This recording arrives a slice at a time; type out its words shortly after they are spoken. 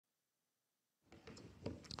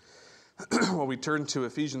Well, we turn to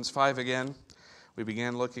Ephesians 5 again. We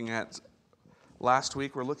began looking at last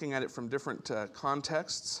week. We're looking at it from different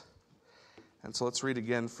contexts. And so let's read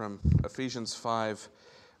again from Ephesians 5,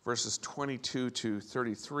 verses 22 to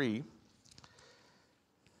 33.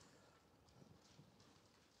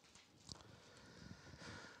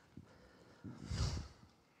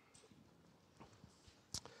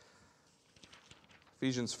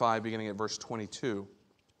 Ephesians 5, beginning at verse 22,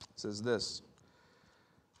 says this: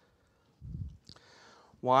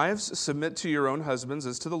 Wives, submit to your own husbands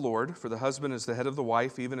as to the Lord, for the husband is the head of the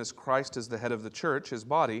wife, even as Christ is the head of the church, his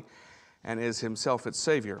body, and is himself its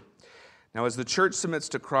Savior. Now as the church submits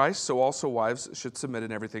to Christ, so also wives should submit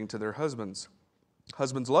in everything to their husbands.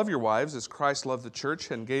 Husbands, love your wives as Christ loved the church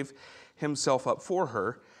and gave himself up for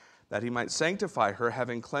her, that he might sanctify her,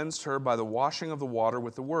 having cleansed her by the washing of the water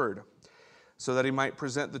with the word, so that he might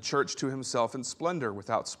present the church to himself in splendor,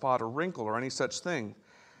 without spot or wrinkle or any such thing,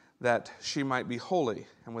 that she might be holy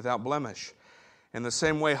and without blemish. In the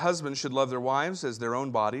same way, husbands should love their wives as their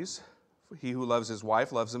own bodies. He who loves his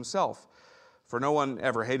wife loves himself. For no one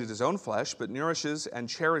ever hated his own flesh, but nourishes and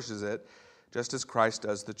cherishes it, just as Christ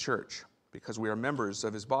does the church, because we are members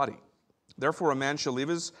of his body. Therefore a man shall leave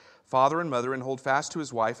his father and mother and hold fast to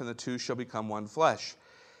his wife, and the two shall become one flesh.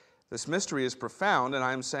 This mystery is profound, and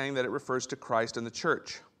I am saying that it refers to Christ and the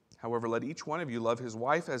church. However, let each one of you love his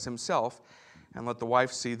wife as himself, and let the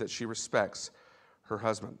wife see that she respects her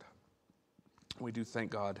husband. We do thank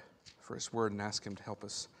God for his word and ask him to help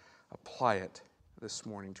us apply it this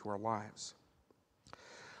morning to our lives.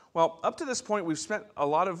 Well, up to this point, we've spent a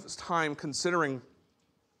lot of time considering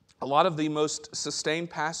a lot of the most sustained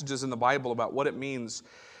passages in the Bible about what it means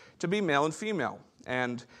to be male and female.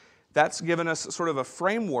 And that's given us sort of a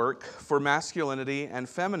framework for masculinity and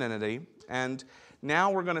femininity. And now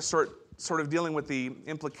we're going to start sort of dealing with the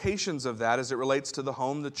implications of that as it relates to the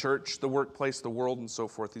home, the church, the workplace, the world, and so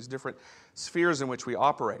forth, these different spheres in which we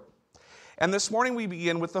operate. And this morning we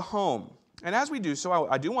begin with the home. And as we do so,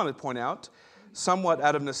 I do want to point out, somewhat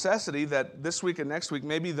out of necessity, that this week and next week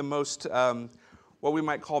may be the most, what we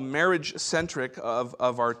might call marriage-centric of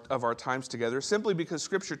our times together, simply because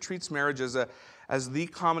Scripture treats marriage as the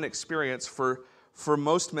common experience for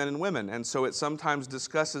most men and women. And so it sometimes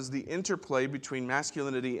discusses the interplay between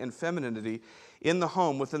masculinity and femininity in the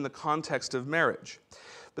home within the context of marriage.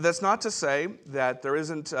 But that's not to say that there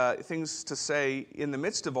isn't things to say in the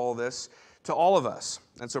midst of all this to all of us.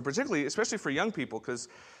 And so particularly, especially for young people, because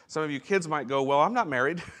some of you kids might go, well, I'm not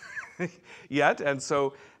married yet, and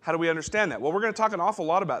so how do we understand that? Well, we're going to talk an awful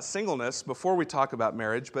lot about singleness before we talk about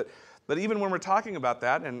marriage, but even when we're talking about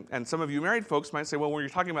that, and some of you married folks might say, well, when you're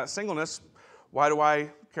talking about singleness, why do I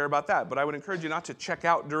care about that? But I would encourage you not to check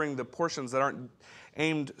out during the portions that aren't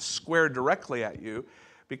aimed square directly at you,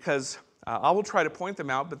 because I will try to point them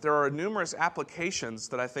out, but there are numerous applications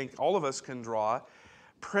that I think all of us can draw,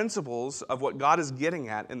 principles of what God is getting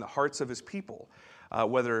at in the hearts of his people,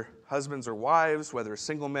 whether husbands or wives, whether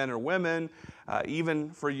single men or women,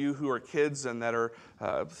 even for you who are kids and that are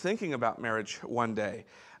thinking about marriage one day.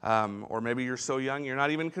 Or maybe you're so young you're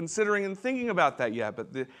not even considering and thinking about that yet, but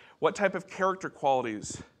what type of character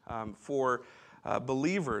qualities for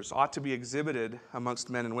believers ought to be exhibited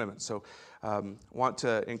amongst men and women. So want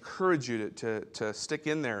to encourage you to stick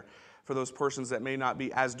in there for those portions that may not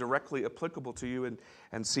be as directly applicable to you,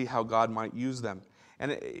 and see how God might use them.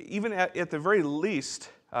 And even at the very least,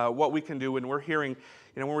 what we can do when we're hearing,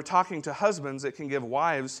 when we're talking to husbands, it can give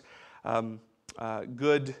wives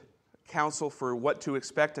good counsel for what to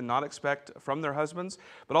expect and not expect from their husbands,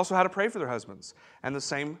 but also how to pray for their husbands. And the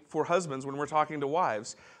same for husbands when we're talking to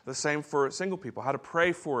wives, the same for single people, how to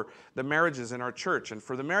pray for the marriages in our church, and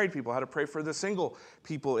for the married people, how to pray for the single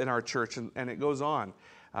people in our church, and it goes on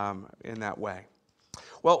in that way.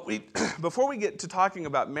 Well, before we get to talking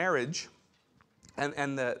about marriage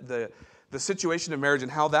and the situation of marriage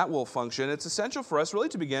and how that will function, it's essential for us really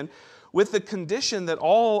to begin with the condition that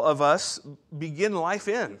all of us begin life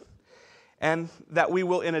in, and that we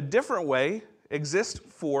will in a different way exist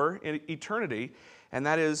for eternity, and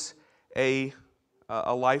that is a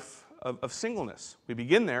life of singleness. We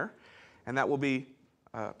begin there, and that will be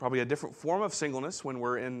probably a different form of singleness when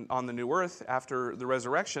we're on the new earth after the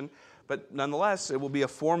resurrection, but nonetheless it will be a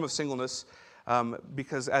form of singleness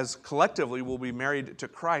because as collectively we'll be married to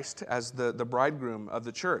Christ as the bridegroom of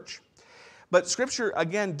the church. But Scripture,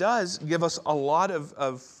 again, does give us a lot of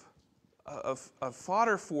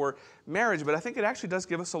fodder for marriage, but I think it actually does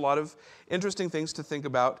give us a lot of interesting things to think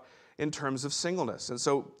about in terms of singleness. And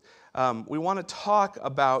so we want to talk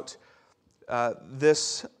about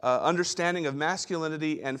this understanding of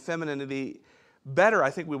masculinity and femininity better, I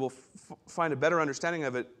think we will find a better understanding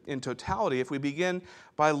of it in totality if we begin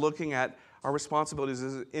by looking at our responsibilities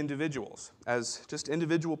as individuals, as just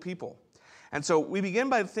individual people. And so we begin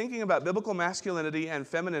by thinking about biblical masculinity and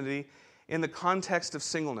femininity in the context of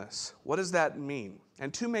singleness. What does that mean?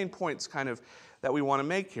 And two main points kind of that we want to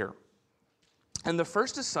make here. And the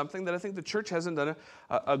first is something that I think the church hasn't done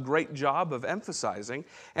a great job of emphasizing,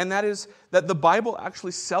 and that is that the Bible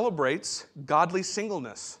actually celebrates godly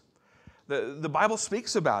singleness. The Bible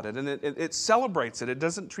speaks about it, and it celebrates it. It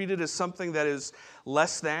doesn't treat it as something that is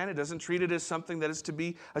less than. It doesn't treat it as something that is to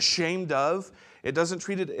be ashamed of. It doesn't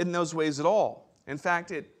treat it in those ways at all. In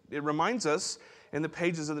fact, it reminds us in the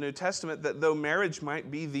pages of the New Testament that though marriage might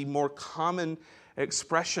be the more common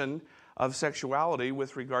expression of sexuality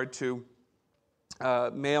with regard to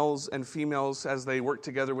males and females as they work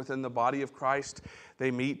together within the body of Christ, they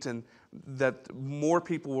meet, and that more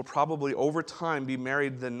people will probably over time be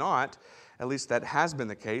married than not. At least that has been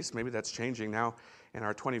the case. Maybe that's changing now in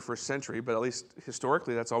our 21st century, but at least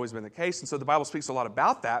historically that's always been the case. And so the Bible speaks a lot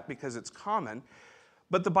about that because it's common.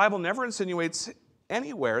 But the Bible never insinuates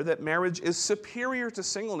anywhere that marriage is superior to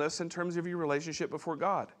singleness in terms of your relationship before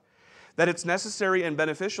God. That it's necessary and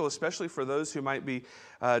beneficial, especially for those who might be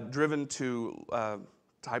driven to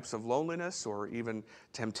types of loneliness or even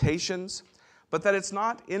temptations, but that it's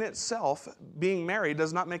not in itself, being married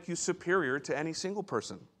does not make you superior to any single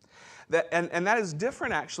person. And that is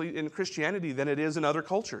different actually in Christianity than it is in other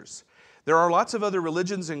cultures. There are lots of other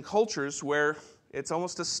religions and cultures where it's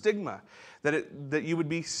almost a stigma that you would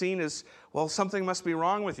be seen as, well, something must be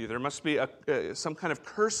wrong with you. There must be some kind of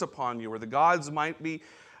curse upon you, or the gods might be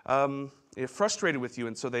frustrated with you,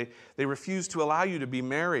 and so they refuse to allow you to be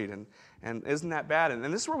married, and isn't that bad? And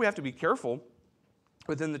this is where we have to be careful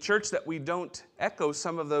within the church that we don't echo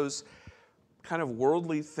some of those kind of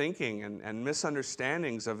worldly thinking and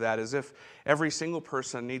misunderstandings of that, as if every single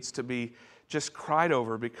person needs to be just cried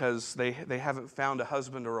over because they haven't found a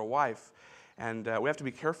husband or a wife. And we have to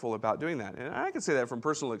be careful about doing that. And I can say that from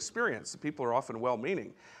personal experience. People are often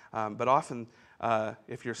well-meaning, but often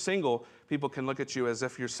if you're single, people can look at you as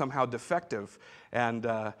if you're somehow defective and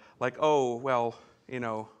like, oh, well,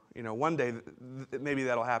 one day maybe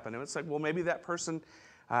that'll happen. And it's like, well, maybe that person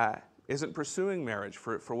isn't pursuing marriage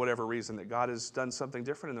for whatever reason, that God has done something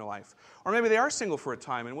different in their life. Or maybe they are single for a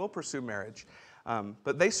time and will pursue marriage.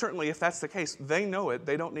 But they certainly, if that's the case, they know it.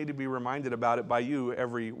 They don't need to be reminded about it by you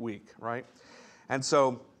every week, right? And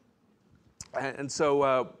so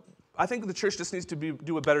I think the church just needs to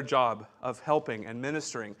do a better job of helping and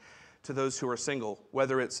ministering to those who are single,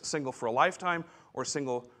 whether it's single for a lifetime or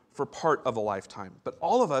single for part of a lifetime. But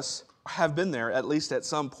all of us have been there, at least at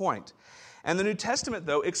some point. And the New Testament,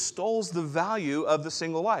 though, extols the value of the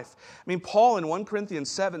single life. I mean, Paul in 1 Corinthians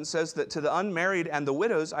 7 says that to the unmarried and the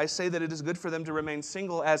widows, I say that it is good for them to remain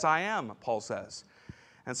single as I am, Paul says.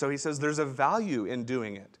 And so he says there's a value in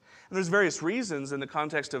doing it. And there's various reasons in the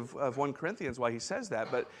context of 1 Corinthians why he says that,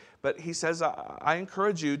 but he says, I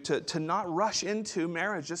encourage you to not rush into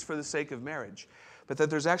marriage just for the sake of marriage, but that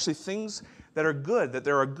there's actually things that are good, that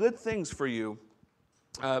there are good things for you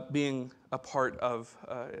being a part of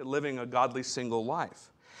living a godly single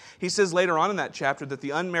life. He says later on in that chapter that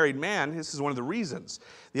the unmarried man, this is one of the reasons,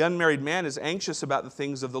 the unmarried man is anxious about the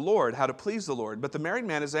things of the Lord, how to please the Lord, but the married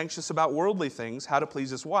man is anxious about worldly things, how to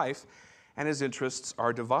please his wife, and his interests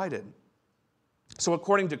are divided. So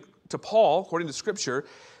according to Paul, according to Scripture,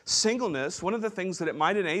 singleness, one of the things that it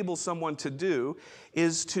might enable someone to do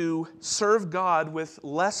is to serve God with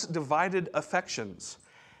less divided affections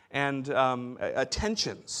and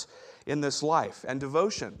attentions in this life and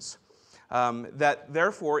devotions. That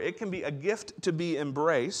therefore it can be a gift to be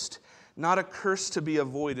embraced, not a curse to be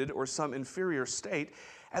avoided or some inferior state,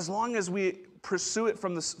 as long as we pursue it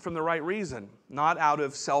from the right reason, not out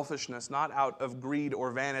of selfishness, not out of greed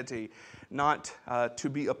or vanity, not to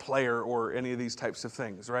be a player or any of these types of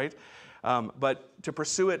things, right? But to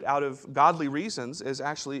pursue it out of godly reasons is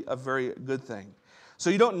actually a very good thing. So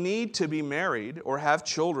you don't need to be married or have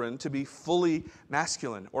children to be fully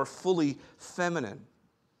masculine or fully feminine.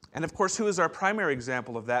 And of course, who is our primary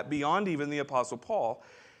example of that beyond even the Apostle Paul?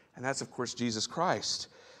 And that's, of course, Jesus Christ,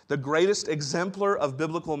 the greatest exemplar of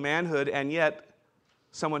biblical manhood, and yet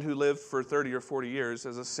someone who lived for 30 or 40 years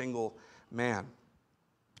as a single man.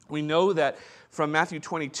 We know that from Matthew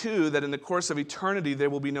 22 that in the course of eternity there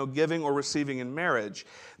will be no giving or receiving in marriage,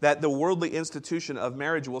 that the worldly institution of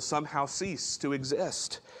marriage will somehow cease to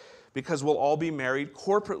exist because we'll all be married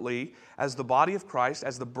corporately as the body of Christ,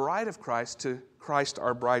 as the bride of Christ to Christ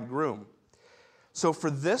our bridegroom. So for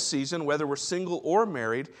this season, whether we're single or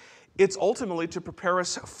married, it's ultimately to prepare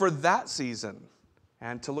us for that season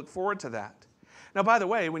and to look forward to that. Now, by the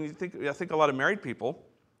way, I think a lot of married people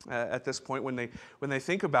at this point, when they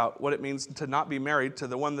think about what it means to not be married to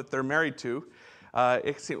the one that they're married to,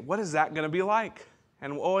 what is that going to be like?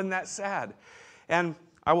 And isn't that sad? And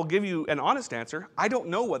I will give you an honest answer. I don't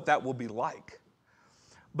know what that will be like.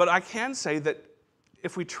 But I can say that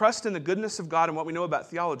if we trust in the goodness of God and what we know about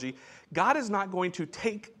theology, God is not going to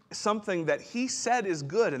take something that He said is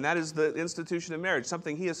good, and that is the institution of marriage,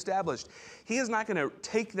 something He established. He is not going to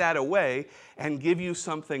take that away and give you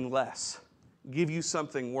something less, give you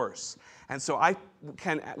something worse. And so I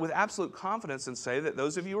can, with absolute confidence, say that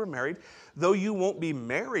those of you who are married, though you won't be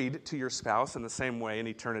married to your spouse in the same way in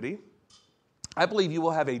eternity, I believe you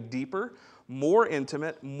will have a deeper, more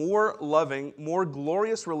intimate, more loving, more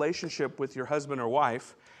glorious relationship with your husband or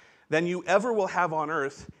wife than you ever will have on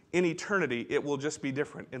earth in eternity. It will just be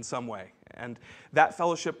different in some way. And that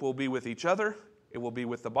fellowship will be with each other. It will be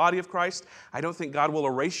with the body of Christ. I don't think God will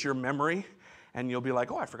erase your memory and you'll be like,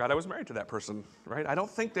 oh, I forgot I was married to that person, right? I don't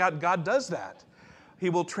think that God does that. He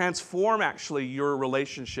will transform, actually, your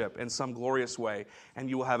relationship in some glorious way, and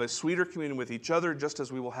you will have a sweeter communion with each other, just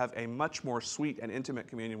as we will have a much more sweet and intimate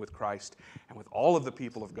communion with Christ and with all of the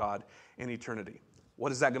people of God in eternity.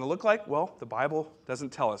 What is that going to look like? Well, the Bible doesn't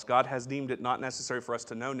tell us. God has deemed it not necessary for us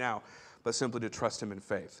to know now, but simply to trust Him in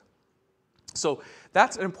faith. So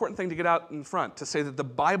that's an important thing to get out in front, to say that the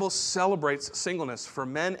Bible celebrates singleness for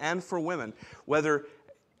men and for women, whether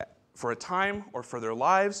for a time or for their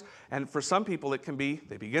lives. And for some people, it can be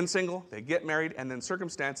they begin single, they get married, and then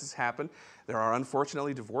circumstances happen. There are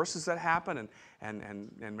unfortunately divorces that happen,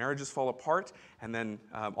 and marriages fall apart. And then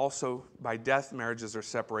also by death, marriages are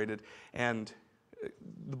separated. And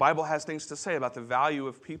the Bible has things to say about the value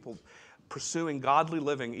of people pursuing godly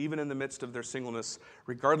living, even in the midst of their singleness,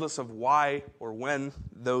 regardless of why or when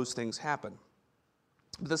those things happen.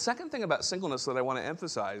 But the second thing about singleness that I want to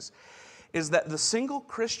emphasize is that the single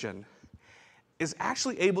Christian is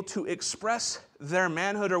actually able to express their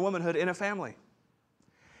manhood or womanhood in a family.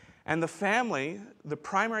 And the family, the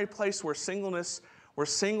primary place where singleness, where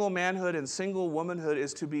single manhood and single womanhood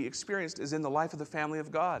is to be experienced, is in the life of the family of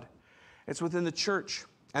God. It's within the church.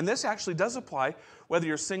 And this actually does apply whether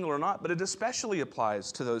you're single or not, but it especially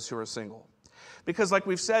applies to those who are single. Because like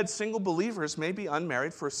we've said, single believers may be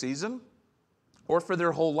unmarried for a season or for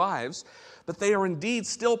their whole lives, but they are indeed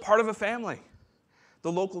still part of a family,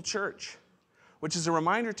 the local church, which is a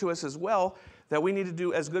reminder to us as well that we need to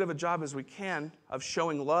do as good of a job as we can of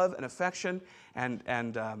showing love and affection and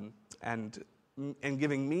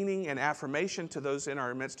giving meaning and affirmation to those in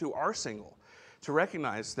our midst who are single, to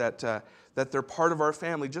recognize that they're part of our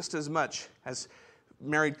family just as much as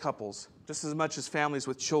married couples, just as much as families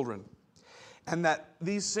with children. And that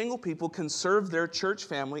these single people can serve their church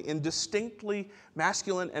family in distinctly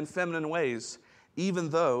masculine and feminine ways, even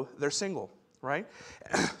though they're single, right?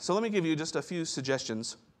 So let me give you just a few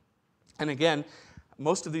suggestions. And again,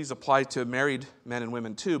 most of these apply to married men and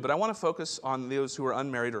women too, but I want to focus on those who are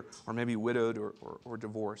unmarried or maybe widowed or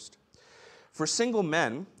divorced. For single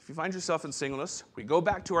men, if you find yourself in singleness, we go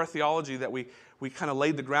back to our theology that we kind of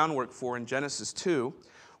laid the groundwork for in Genesis 2,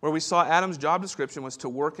 where we saw Adam's job description was to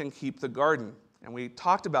work and keep the garden. And we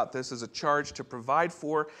talked about this as a charge to provide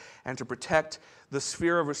for and to protect the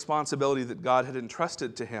sphere of responsibility that God had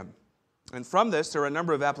entrusted to him. And from this, there are a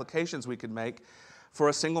number of applications we could make for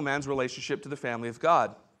a single man's relationship to the family of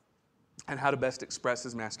God and how to best express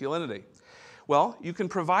his masculinity. Well, you can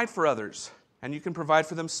provide for others, and you can provide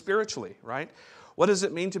for them spiritually, right? What does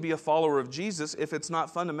it mean to be a follower of Jesus if it's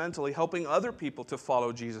not fundamentally helping other people to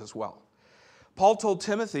follow Jesus well? Paul told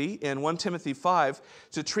Timothy in 1 Timothy 5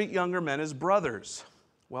 to treat younger men as brothers.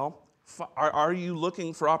 Well, are you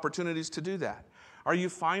looking for opportunities to do that? Are you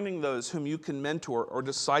finding those whom you can mentor or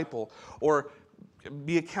disciple or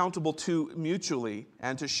be accountable to mutually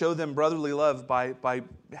and to show them brotherly love by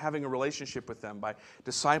having a relationship with them, by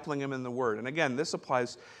discipling them in the Word? And again, this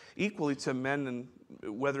applies equally to men, and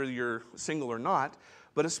whether you're single or not,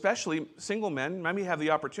 but especially single men maybe have the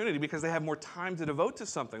opportunity because they have more time to devote to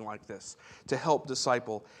something like this, to help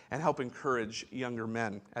disciple and help encourage younger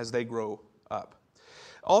men as they grow up.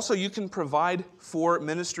 Also, you can provide for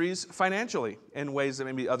ministries financially in ways that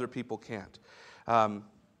maybe other people can't.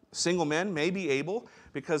 Single men may be able,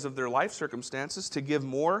 because of their life circumstances, to give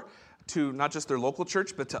more to not just their local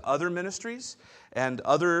church, but to other ministries and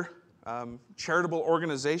other charitable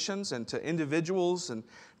organizations and to individuals and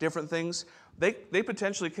different things. They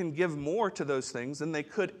potentially can give more to those things than they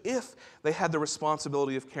could if they had the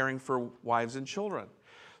responsibility of caring for wives and children.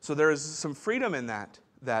 So there is some freedom in that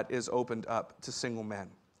is opened up to single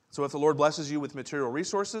men. So if the Lord blesses you with material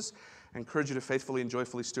resources, I encourage you to faithfully and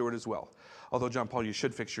joyfully steward as well. Although, John Paul, you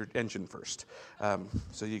should fix your engine first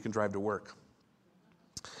so you can drive to work.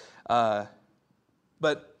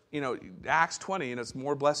 But, Acts 20, it's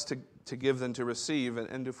more blessed to give than to receive.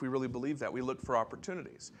 And if we really believe that, we look for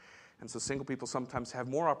opportunities. And so single people sometimes have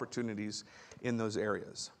more opportunities in those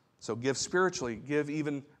areas. So give spiritually, give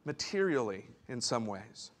even materially in some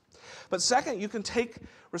ways. But second, you can take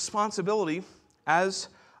responsibility as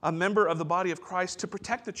a member of the body of Christ to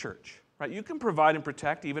protect the church. Right? You can provide and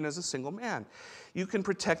protect even as a single man. You can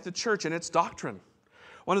protect the church and its doctrine.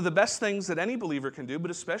 One of the best things that any believer can do,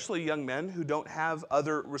 but especially young men who don't have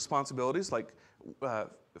other responsibilities like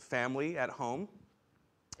family at home,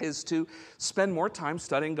 is to spend more time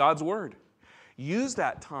studying God's Word. Use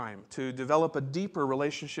that time to develop a deeper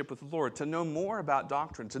relationship with the Lord, to know more about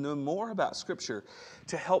doctrine, to know more about Scripture,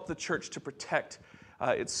 to help the church to protect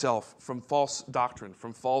itself from false doctrine,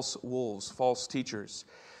 from false wolves, false teachers.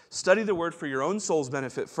 Study the Word for your own soul's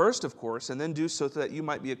benefit first, of course, and then do so that you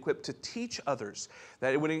might be equipped to teach others,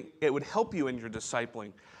 that it would help you in your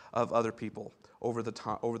discipling of other people over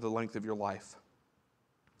the length of your life.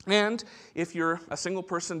 And if you're a single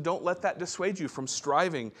person, don't let that dissuade you from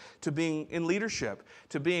striving to being in leadership,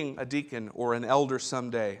 to being a deacon or an elder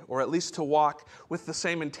someday, or at least to walk with the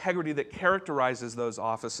same integrity that characterizes those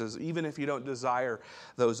offices, even if you don't desire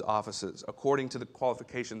those offices, according to the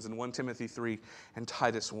qualifications in 1 Timothy 3 and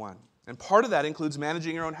Titus 1. And part of that includes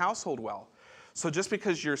managing your own household well. So just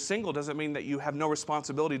because you're single doesn't mean that you have no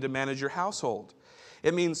responsibility to manage your household.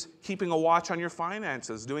 It means keeping a watch on your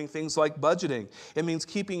finances, doing things like budgeting. It means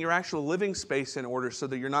keeping your actual living space in order so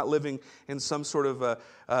that you're not living in some sort of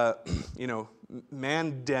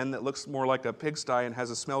man den that looks more like a pigsty and has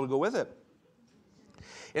a smell to go with it.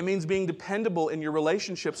 It means being dependable in your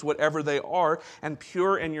relationships, whatever they are, and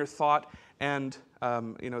pure in your thought and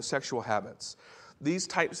sexual habits. These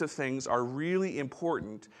types of things are really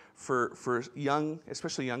important for young,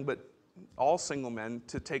 especially young, but all single men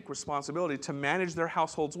to take responsibility to manage their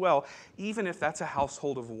households well, even if that's a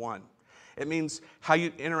household of one. It means how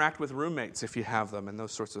you interact with roommates if you have them and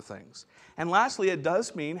those sorts of things. And lastly, it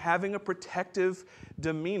does mean having a protective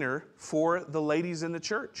demeanor for the ladies in the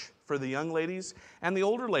church, for the young ladies and the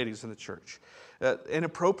older ladies in the church. In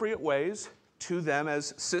appropriate ways to them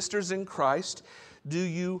as sisters in Christ, do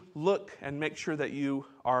you look and make sure that you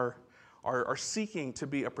are seeking to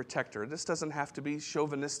be a protector. This doesn't have to be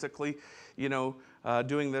chauvinistically,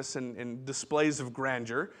 doing this in displays of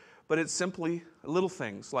grandeur, but it's simply little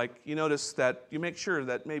things like you notice that you make sure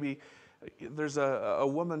that maybe there's a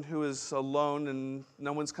woman who is alone and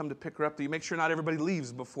no one's come to pick her up. You make sure not everybody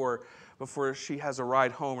leaves before she has a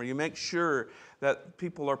ride home, or you make sure that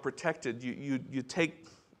people are protected. You take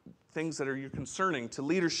things that are concerning to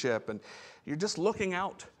leadership, and you're just looking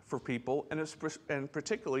out for people, and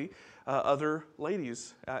particularly other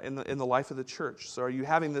ladies in the life of the church. So are you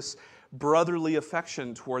having this brotherly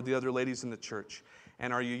affection toward the other ladies in the church?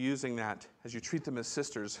 And are you using that as you treat them as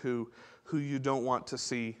sisters who you don't want to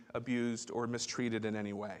see abused or mistreated in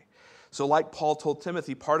any way? So like Paul told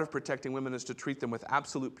Timothy, part of protecting women is to treat them with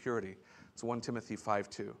absolute purity. It's 1 Timothy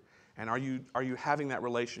 5:2. And are you having that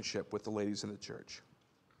relationship with the ladies in the church?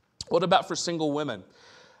 What about for single women?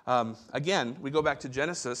 Again, we go back to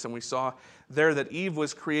Genesis and we saw there that Eve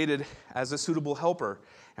was created as a suitable helper.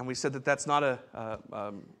 And we said that that's not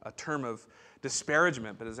a term of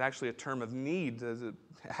disparagement, but is actually a term of need.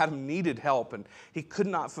 Adam needed help, and he could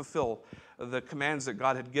not fulfill the commands that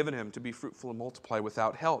God had given him to be fruitful and multiply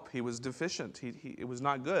without help. He was deficient. It was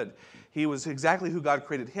not good. He was exactly who God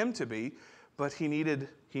created him to be, but he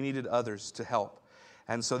needed others to help.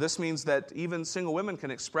 And so this means that even single women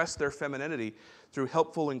can express their femininity through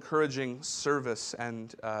helpful, encouraging service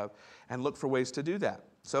and look for ways to do that.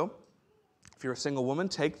 So if you're a single woman,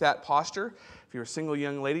 take that posture. If you're a single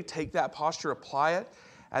young lady, take that posture, apply it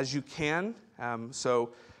as you can.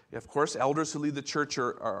 So, of course, elders who lead the church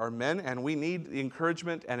are men, and we need the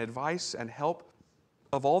encouragement and advice and help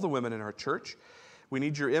of all the women in our church. We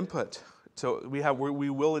need your input. So we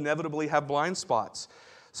will inevitably have blind spots,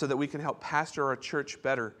 so that we can help pastor our church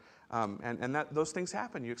better. And that those things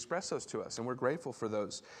happen. You express those to us, and we're grateful for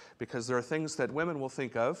those, because there are things that women will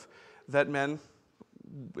think of that men,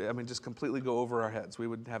 just completely go over our heads. We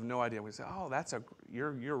would have no idea. We say, "Oh,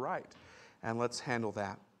 you're right," and let's handle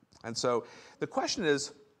that. And so the question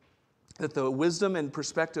is that the wisdom and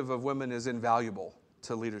perspective of women is invaluable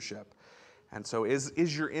to leadership. And so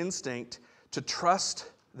is your instinct to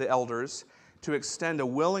trust the elders, to extend a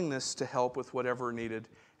willingness to help with whatever needed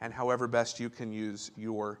and however best you can use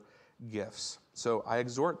your gifts. So I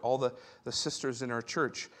exhort all the sisters in our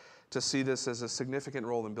church to see this as a significant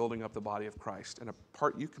role in building up the body of Christ and a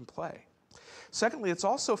part you can play. Secondly, it's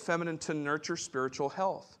also feminine to nurture spiritual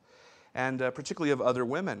health, and particularly of other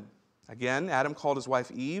women. Again, Adam called his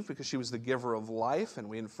wife Eve because she was the giver of life, and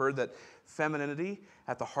we inferred that femininity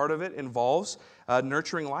at the heart of it involves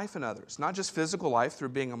nurturing life in others. Not just physical life through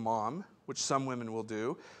being a mom, which some women will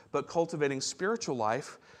do, but cultivating spiritual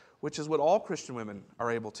life, which is what all Christian women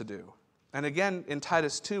are able to do. And again, in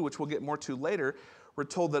Titus 2, which we'll get more to later, we're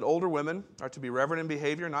told that older women are to be reverent in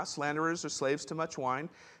behavior, not slanderers or slaves to much wine,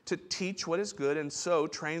 to teach what is good, and so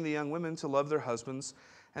train the young women to love their husbands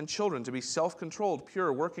and children, to be self-controlled,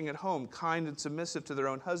 pure, working at home, kind and submissive to their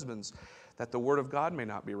own husbands, that the word of God may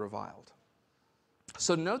not be reviled.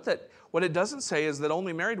 So note that what it doesn't say is that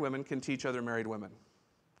only married women can teach other married women.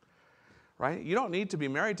 Right? You don't need to be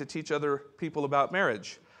married to teach other people about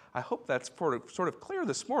marriage. I hope that's sort of clear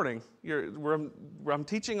this morning. Where I'm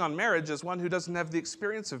teaching on marriage as one who doesn't have the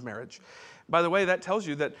experience of marriage. By the way, that tells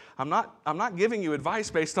you that I'm not giving you advice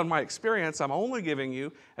based on my experience. I'm only giving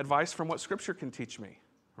you advice from what Scripture can teach me,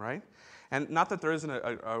 right? And not that there isn't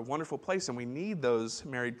a wonderful place, and we need those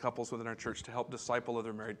married couples within our church to help disciple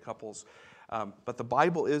other married couples. But the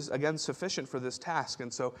Bible is, again, sufficient for this task.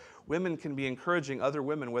 And so women can be encouraging other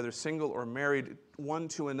women, whether single or married, one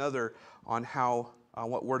to another on how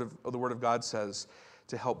what the Word of God says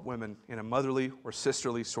to help women in a motherly or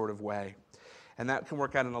sisterly sort of way. And that can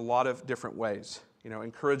work out in a lot of different ways.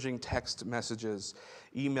 Encouraging text messages,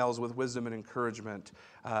 emails with wisdom and encouragement,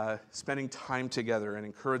 spending time together and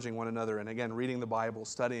encouraging one another, and again, reading the Bible,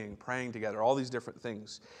 studying, praying together. All these different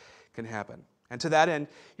things can happen. And to that end,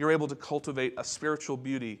 you're able to cultivate a spiritual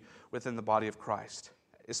beauty within the body of Christ,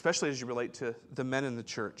 especially as you relate to the men in the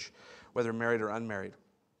church, whether married or unmarried.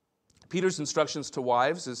 Peter's instructions to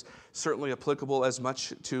wives is certainly applicable as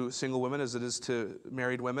much to single women as it is to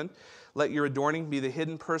married women. Let your adorning be the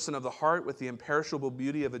hidden person of the heart with the imperishable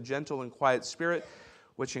beauty of a gentle and quiet spirit,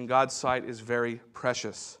 which in God's sight is very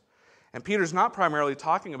precious. And Peter's not primarily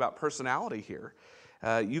talking about personality here.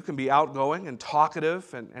 You can be outgoing and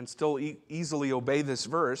talkative and still easily obey this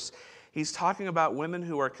verse. He's talking about women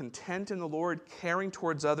who are content in the Lord, caring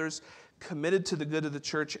towards others, committed to the good of the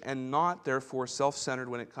church, and not, therefore, self-centered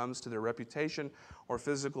when it comes to their reputation or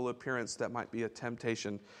physical appearance that might be a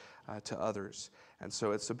temptation to others. And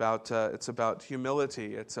so it's about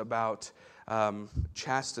humility, it's about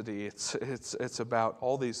chastity, it's about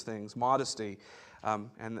all these things, modesty,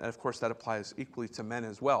 and of course that applies equally to men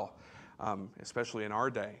as well, especially in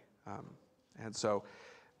our day. And so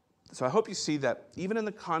I hope you see that even in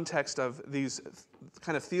the context of these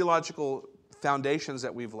kind of theological foundations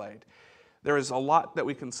that we've laid, there is a lot that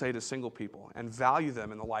we can say to single people and value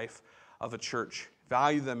them in the life of a church,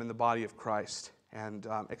 value them in the body of Christ, and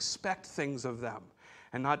expect things of them.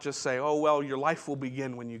 And not just say, oh, well, your life will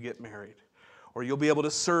begin when you get married, or you'll be able to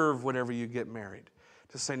serve whenever you get married.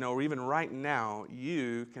 To say, no, even right now,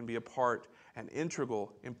 you can be a part, an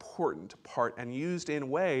integral, important part, and used in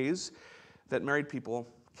ways that married people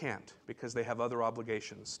can't, because they have other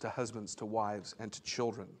obligations to husbands, to wives, and to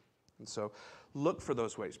children. And so look for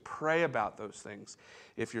those ways. Pray about those things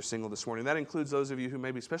if you're single this morning. That includes those of you who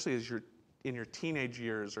maybe, especially as you're in your teenage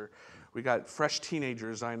years, or we got fresh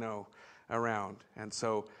teenagers I know around. And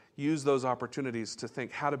so use those opportunities to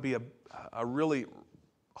think how to be a really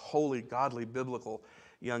holy, godly, biblical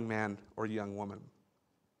young man or young woman.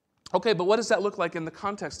 Okay, but what does that look like in the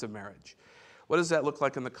context of marriage? What does that look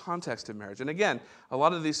like in the context of marriage? And again, a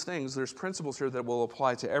lot of these things, there's principles here that will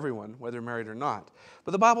apply to everyone, whether married or not.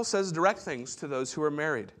 But the Bible says direct things to those who are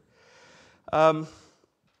married.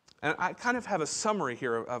 And I kind of have a summary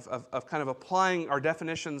here of kind of applying our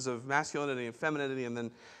definitions of masculinity and femininity, and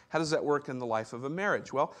then how does that work in the life of a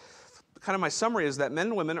marriage? Well, kind of my summary is that men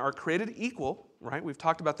and women are created equal, right? We've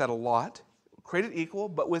talked about that a lot. Created equal,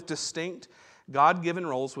 but with distinct God-given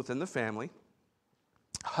roles within the family.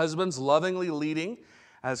 Husbands lovingly leading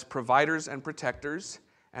as providers and protectors,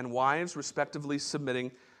 and wives respectively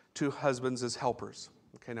submitting to husbands as helpers.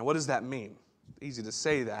 Okay, now what does that mean? Easy to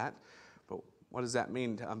say that, but what does that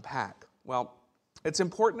mean to unpack? Well, it's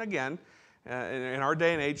important, again, in our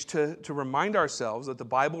day and age to remind ourselves that the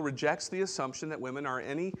Bible rejects the assumption that women are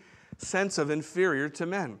any sense of inferior to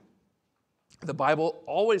men. The Bible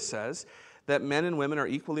always says that men and women are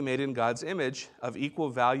equally made in God's image, of equal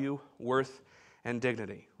value, worth, and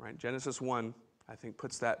dignity. Right? Genesis 1, I think,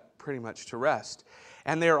 puts that pretty much to rest.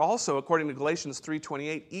 And they are also, according to Galatians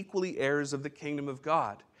 3:28, equally heirs of the kingdom of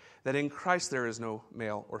God, that in Christ there is no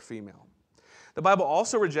male or female. The Bible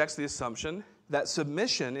also rejects the assumption that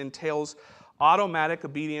submission entails automatic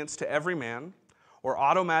obedience to every man or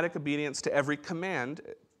automatic obedience to every command,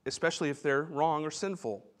 especially if they're wrong or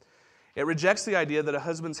sinful. It rejects the idea that a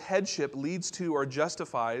husband's headship leads to or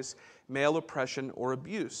justifies male oppression or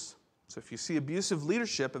abuse. So if you see abusive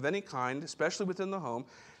leadership of any kind, especially within the home,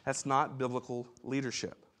 that's not biblical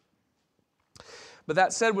leadership. But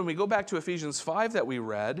that said, when we go back to Ephesians 5 that we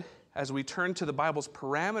read, as we turn to the Bible's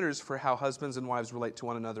parameters for how husbands and wives relate to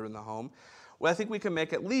one another in the home, well, I think we can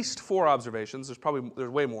make at least 4 observations. There's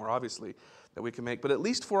way more, obviously, that we can make, but at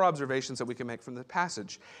least 4 observations that we can make from the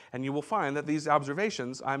passage. And you will find that these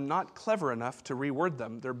observations, I'm not clever enough to reword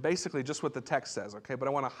them. They're basically just what the text says, okay? But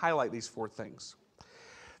I want to highlight these 4 things.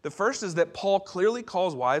 The first is that Paul clearly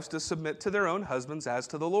calls wives to submit to their own husbands as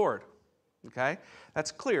to the Lord. Okay?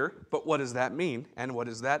 That's clear, but what does that mean? And what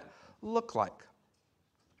does that look like?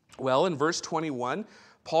 Well, in verse 21,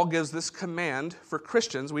 Paul gives this command for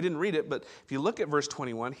Christians. We didn't read it, but if you look at verse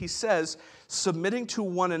 21, he says, submitting to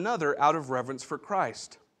one another out of reverence for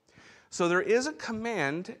Christ. So there is a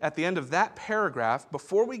command at the end of that paragraph,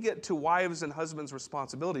 before we get to wives' and husbands'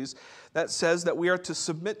 responsibilities, that says that we are to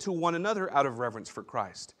submit to one another out of reverence for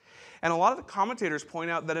Christ. And a lot of the commentators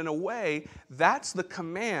point out that in a way, that's the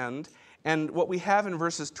command, and what we have in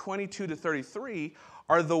verses 22 to 33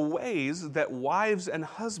 are the ways that wives and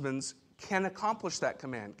husbands can accomplish that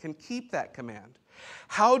command, can keep that command.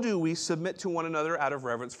 How do we submit to one another out of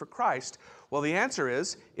reverence for Christ? Well, the answer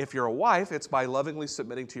is, if you're a wife, it's by lovingly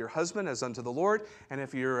submitting to your husband as unto the Lord. And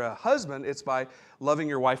if you're a husband, it's by loving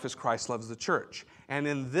your wife as Christ loves the church. And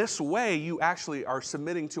in this way, you actually are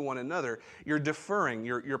submitting to one another. You're deferring.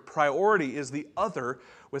 Your priority is the other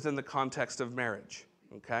within the context of marriage.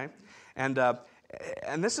 Okay? And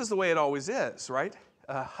this is the way it always is, right?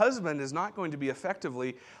 A husband is not going to be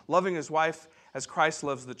effectively loving his wife as Christ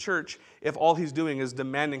loves the church if all he's doing is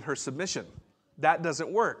demanding her submission. That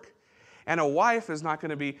doesn't work. And a wife is not going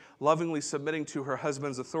to be lovingly submitting to her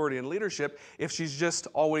husband's authority and leadership if she's just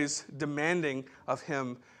always demanding of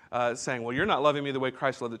him, saying, well, you're not loving me the way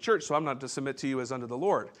Christ loved the church, so I'm not to submit to you as unto the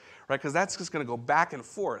Lord. Right? Because that's just going to go back and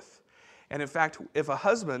forth. And in fact, if a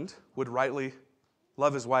husband would rightly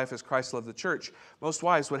love his wife as Christ loved the church, most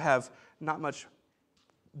wives would have not much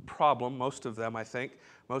problem, most of them, I think,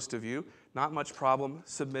 most of you, not much problem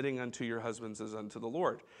submitting unto your husbands as unto the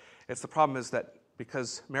Lord. The problem is that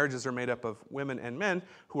because marriages are made up of women and men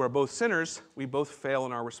who are both sinners, we both fail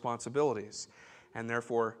in our responsibilities. And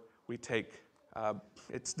therefore, we take,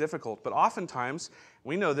 it's difficult. But oftentimes,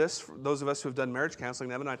 we know this, those of us who have done marriage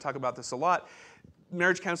counseling, Evan and I talk about this a lot,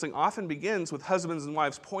 marriage counseling often begins with husbands and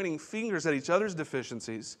wives pointing fingers at each other's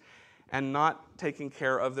deficiencies and not taking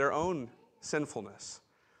care of their own sinfulness.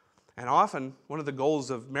 And often, one of the goals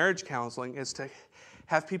of marriage counseling is to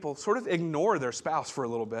have people sort of ignore their spouse for a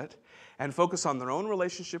little bit and focus on their own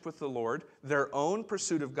relationship with the Lord, their own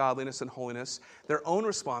pursuit of godliness and holiness, their own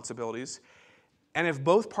responsibilities. And if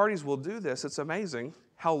both parties will do this, it's amazing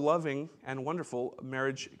how loving and wonderful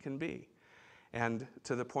marriage can be. And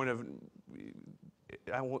to the point of,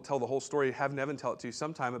 I won't tell the whole story, have Nevin tell it to you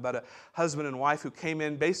sometime, about a husband and wife who came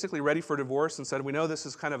in basically ready for divorce and said, we know this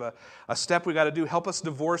is kind of a step we got to do. Help us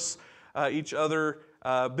divorce each other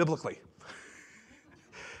biblically.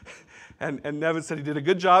 And Nevin said he did a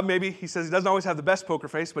good job, maybe. He says he doesn't always have the best poker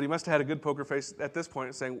face, but he must have had a good poker face at this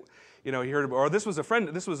point, saying, you know, he heard about, or this was a friend,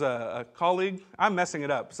 this was a colleague. I'm messing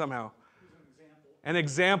it up somehow. An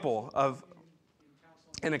example of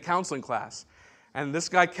in a counseling class. And this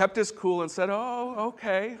guy kept his cool and said, oh,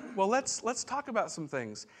 okay, well, let's talk about some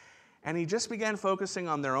things. And he just began focusing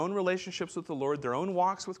on their own relationships with the Lord, their own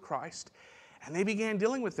walks with Christ. And they began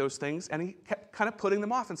dealing with those things, and he kept kind of putting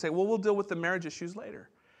them off and saying, well, we'll deal with the marriage issues later.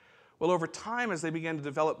 Well, over time, as they began to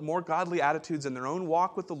develop more godly attitudes in their own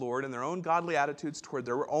walk with the Lord and their own godly attitudes toward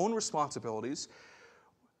their own responsibilities,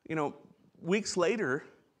 you know, weeks later,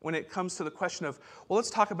 when it comes to the question of, well, let's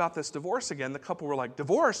talk about this divorce again, the couple were like,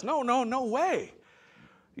 divorce? No way.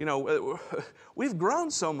 You know, we've grown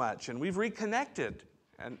so much and we've reconnected,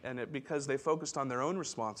 and because they focused on their own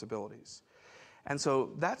responsibilities. And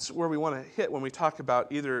so that's where we want to hit when we talk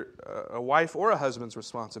about either a wife or a husband's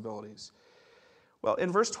responsibilities. Well,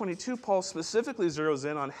 in verse 22, Paul specifically zeroes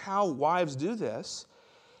in on how wives do this.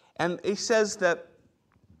 And he says that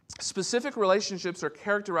specific relationships are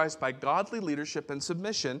characterized by godly leadership and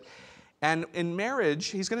submission. And in marriage,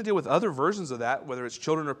 he's going to deal with other versions of that, whether it's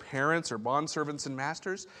children or parents or bondservants and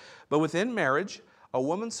masters. But within marriage, a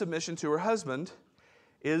woman's submission to her husband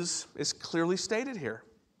is clearly stated here.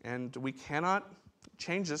 And we cannot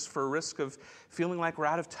change this for risk of feeling like we're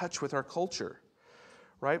out of touch with our culture,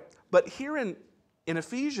 right? But here in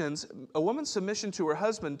Ephesians, a woman's submission to her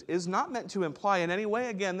husband is not meant to imply in any way,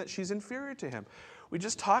 again, that she's inferior to him. We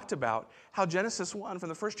just talked about how Genesis 1, from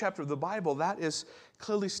the first chapter of the Bible, that is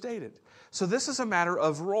clearly stated. So this is a matter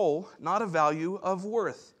of role, not a value of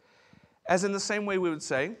worth. As in the same way we would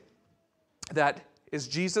say that, is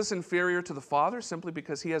Jesus inferior to the Father simply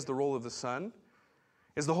because he has the role of the Son?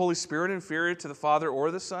 Is the Holy Spirit inferior to the Father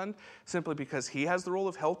or the Son simply because he has the role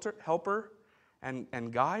of helper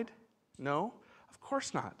and guide? No, of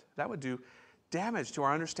course not. That would do damage to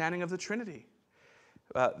our understanding of the Trinity.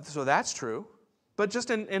 So that's true. But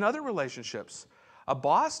just in other relationships, a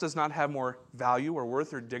boss does not have more value or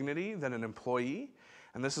worth or dignity than an employee.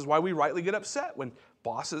 And this is why we rightly get upset when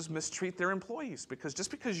bosses mistreat their employees. Because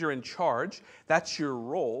just because you're in charge, that's your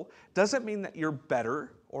role, doesn't mean that you're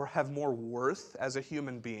better or have more worth as a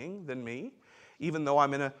human being than me, even though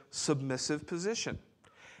I'm in a submissive position.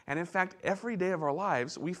 And in fact, every day of our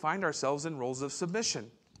lives, we find ourselves in roles of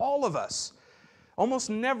submission. All of us. Almost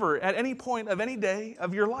never, at any point of any day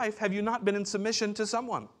of your life, have you not been in submission to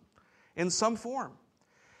someone in some form.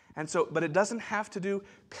 And so, but it doesn't have to do,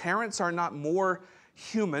 parents are not more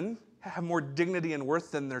human, have more dignity and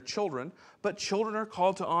worth than their children, but children are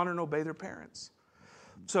called to honor and obey their parents.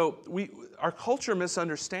 So our culture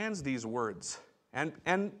misunderstands these words.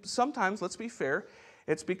 And sometimes, let's be fair,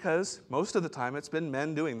 it's because most of the time it's been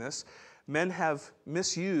men doing this. Men have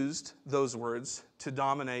misused those words to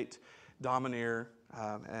dominate, domineer,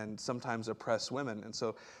 and sometimes oppress women. And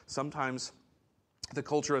so sometimes the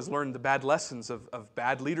culture has learned the bad lessons of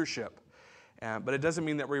bad leadership. But it doesn't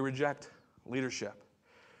mean that we reject leadership,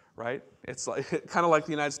 right? It's like, kind of like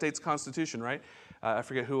the United States Constitution, right? I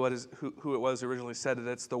forget who it was who originally said it.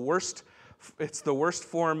 It's the worst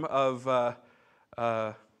form of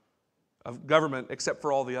government except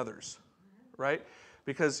for all the others, right?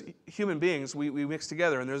 Because human beings, we mix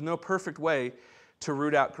together, and there's no perfect way to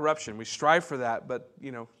root out corruption. We strive for that, but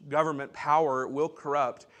government power will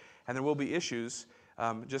corrupt, and there will be issues.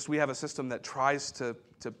 Just we have a system that tries to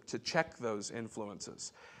check those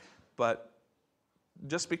influences. But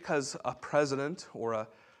just because a president or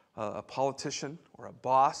a politician or a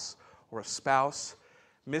boss or a spouse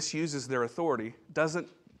misuses their authority doesn't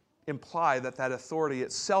imply that that authority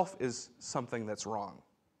itself is something that's wrong.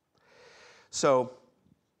 So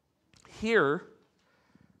here,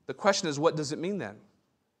 the question is, what does it mean then?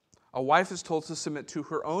 A wife is told to submit to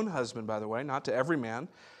her own husband, by the way, not to every man,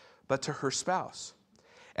 but to her spouse.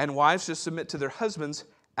 And wives should submit to their husbands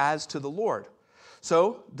as to the Lord.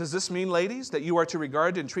 So, does this mean, ladies, that you are to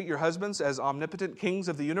regard and treat your husbands as omnipotent kings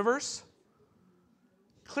of the universe?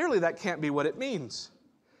 Clearly, that can't be what it means.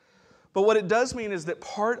 But what it does mean is that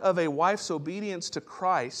part of a wife's obedience to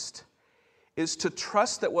Christ is to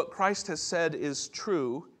trust that what Christ has said is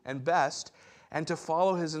true and best, and to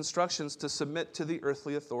follow his instructions to submit to the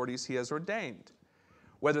earthly authorities he has ordained.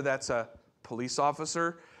 Whether that's a police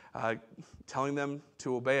officer telling them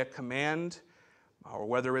to obey a command, or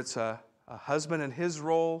whether it's a husband in his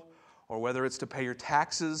role, or whether it's to pay your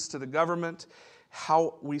taxes to the government,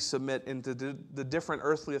 how we submit into the different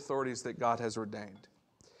earthly authorities that God has ordained.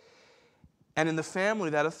 And in the family,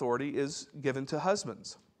 that authority is given to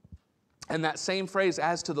husbands. And that same phrase,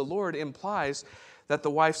 as to the Lord, implies that the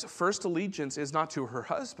wife's first allegiance is not to her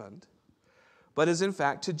husband, but is in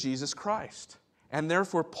fact to Jesus Christ. And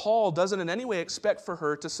therefore, Paul doesn't in any way expect for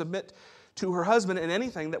her to submit to her husband in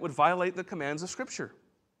anything that would violate the commands of Scripture.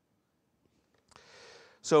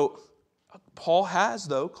 So, Paul has,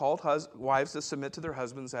 though, called wives to submit to their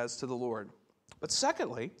husbands as to the Lord. But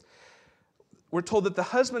secondly, we're told that the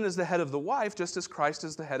husband is the head of the wife, just as Christ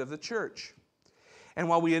is the head of the church. And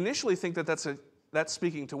while we initially think that that's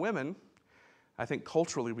speaking to women, I think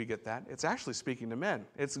culturally we get that. It's actually speaking to men.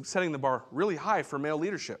 It's setting the bar really high for male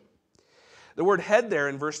leadership. The word head there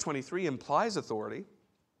in verse 23 implies authority.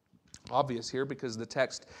 Obvious here because the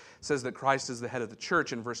text says that Christ is the head of the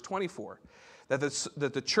church in verse 24. That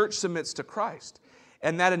the church submits to Christ.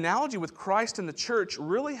 And that analogy with Christ and the church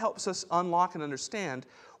really helps us unlock and understand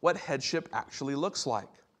what headship actually looks like.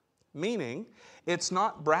 Meaning, it's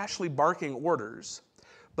not brashly barking orders,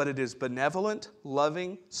 but it is benevolent,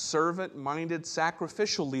 loving, servant-minded,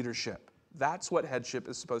 sacrificial leadership. That's what headship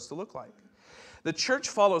is supposed to look like. The church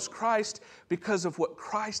follows Christ because of what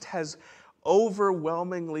Christ has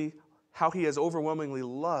how he has overwhelmingly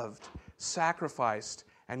loved, sacrificed,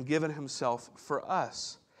 and given himself for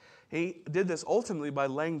us. He did this ultimately by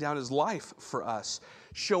laying down his life for us,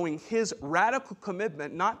 showing his radical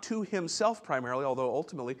commitment not to himself primarily, although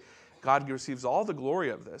ultimately God receives all the glory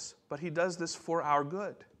of this, but he does this for our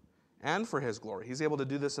good and for his glory. He's able to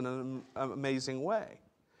do this in an amazing way.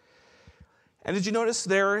 And did you notice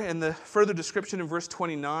there in the further description in verse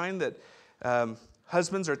 29 that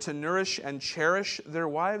Husbands are to nourish and cherish their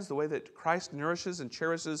wives the way that Christ nourishes and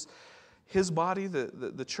cherishes his body,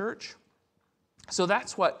 the church. So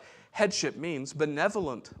that's what headship means: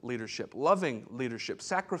 benevolent leadership, loving leadership,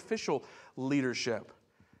 sacrificial leadership,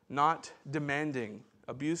 not demanding,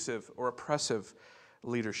 abusive, or oppressive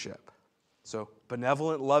leadership. So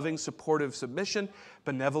benevolent, loving, supportive submission,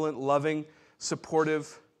 benevolent, loving,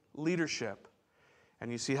 supportive leadership.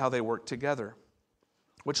 And you see how they work together.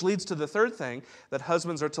 Which leads to the third thing, that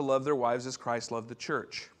husbands are to love their wives as Christ loved the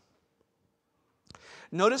church.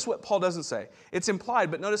 Notice what Paul doesn't say. It's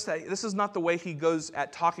implied, but notice that this is not the way he goes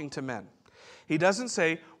at talking to men. He doesn't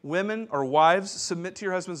say, women or wives, submit to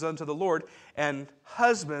your husbands unto the Lord, and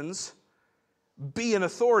husbands, be an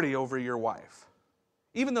authority over your wife.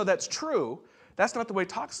 Even though that's true, that's not the way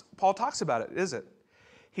Paul talks about it, is it?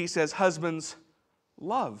 He says, husbands,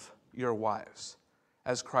 love your wives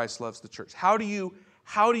as Christ loves the church. How do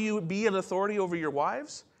you be an authority over your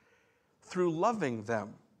wives? Through loving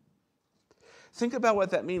them. Think about what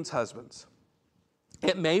that means, husbands.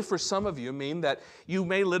 It may, for some of you, mean that you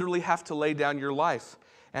may literally have to lay down your life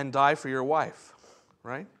and die for your wife,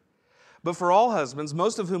 right? But for all husbands,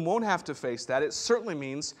 most of whom won't have to face that, it certainly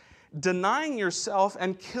means denying yourself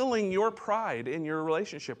and killing your pride in your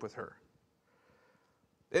relationship with her.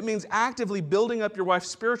 It means actively building up your wife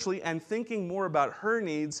spiritually and thinking more about her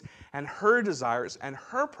needs and her desires and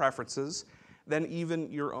her preferences than even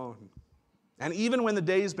your own. And even when the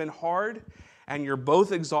day's been hard and you're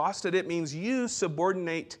both exhausted, it means you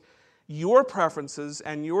subordinate your preferences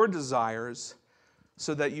and your desires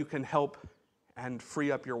so that you can help and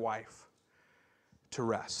free up your wife to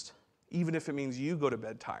rest, even if it means you go to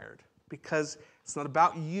bed tired. Because it's not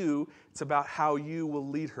about you, it's about how you will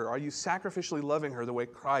lead her. Are you sacrificially loving her the way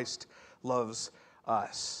Christ loves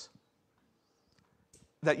us?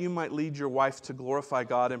 That you might lead your wife to glorify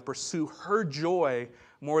God and pursue her joy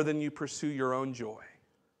more than you pursue your own joy.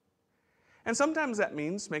 And sometimes that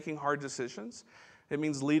means making hard decisions. It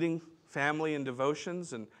means leading family in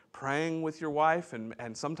devotions and praying with your wife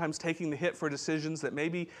and sometimes taking the hit for decisions that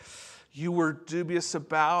maybe you were dubious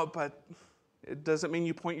about, but it doesn't mean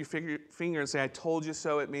you point your finger and say, I told you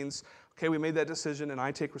so. It means, okay, we made that decision and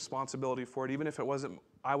I take responsibility for it, even if I wasn't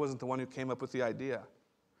the one who came up with the idea.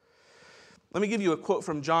 Let me give you a quote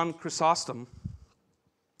from John Chrysostom,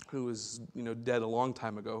 who was dead a long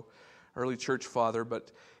time ago, early church father,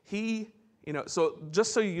 but he, so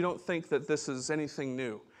just so you don't think that this is anything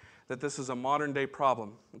new, that this is a modern day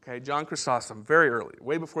problem, okay, John Chrysostom, very early,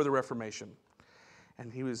 way before the Reformation.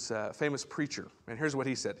 And he was a famous preacher. And here's what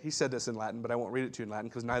he said. He said this in Latin, but I won't read it to you in Latin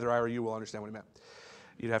because neither I or you will understand what he meant.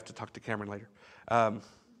 You'd have to talk to Cameron later.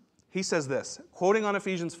 He says this, quoting on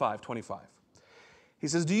Ephesians 5:25. He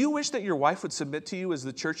says, do you wish that your wife would submit to you as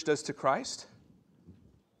the church does to Christ?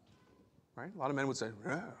 Right? A lot of men would say,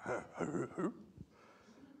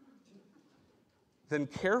 then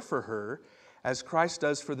care for her as Christ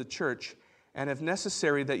does for the church, and if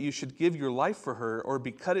necessary that you should give your life for her, or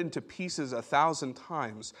be cut into pieces 1,000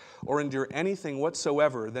 times, or endure anything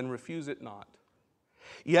whatsoever, then refuse it not.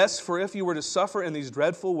 Yes, for if you were to suffer in these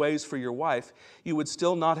dreadful ways for your wife, you would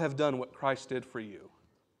still not have done what Christ did for you.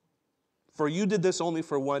 For you did this only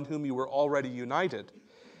for one whom you were already united,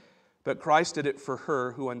 but Christ did it for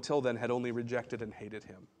her who until then had only rejected and hated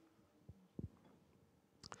him.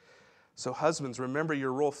 So husbands, remember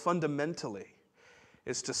your role fundamentally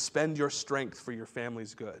is to spend your strength for your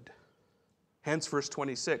family's good. Hence, verse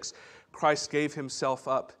 26, Christ gave himself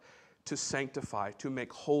up to sanctify, to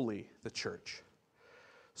make holy the church.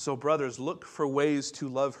 So brothers, look for ways to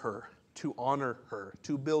love her, to honor her,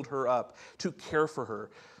 to build her up, to care for her,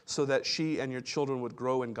 so that she and your children would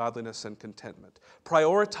grow in godliness and contentment.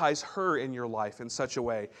 Prioritize her in your life in such a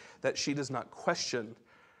way that she does not question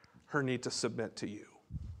her need to submit to you.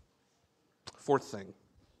 Fourth thing,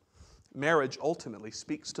 marriage ultimately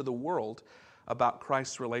speaks to the world about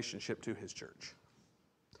Christ's relationship to his church.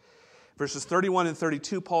 Verses 31 and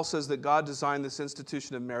 32, Paul says that God designed this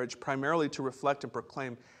institution of marriage primarily to reflect and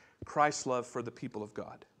proclaim Christ's love for the people of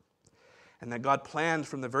God. And that God planned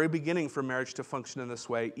from the very beginning for marriage to function in this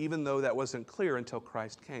way, even though that wasn't clear until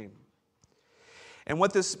Christ came. And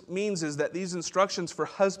what this means is that these instructions for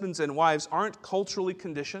husbands and wives aren't culturally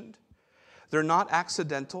conditioned. They're not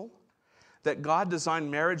accidental. That God designed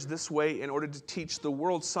marriage this way in order to teach the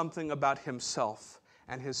world something about himself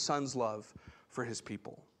and his son's love for his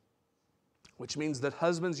people. Which means that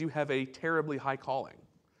husbands, you have a terribly high calling.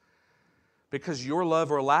 Because your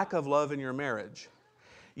love or lack of love in your marriage,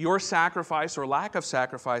 your sacrifice or lack of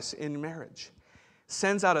sacrifice in marriage,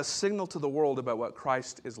 sends out a signal to the world about what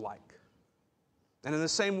Christ is like. And in the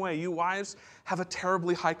same way, you wives have a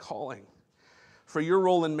terribly high calling. for your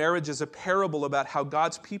role in marriage is a parable about how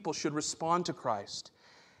God's people should respond to Christ.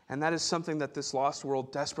 And that is something that this lost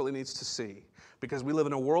world desperately needs to see, because we live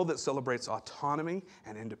in a world that celebrates autonomy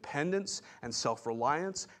and independence and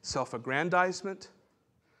self-reliance, self-aggrandizement,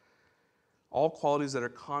 all qualities that are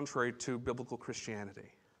contrary to biblical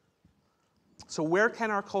Christianity. So where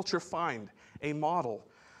can our culture find a model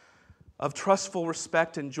of trustful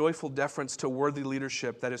respect and joyful deference to worthy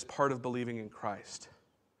leadership that is part of believing in Christ?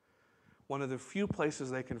 One of the few places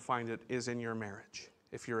they can find it is in your marriage,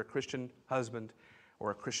 if you're a Christian husband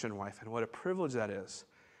or a Christian wife. And what a privilege that is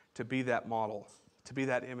to be that model, to be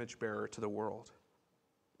that image bearer to the world.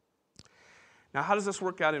 Now, how does this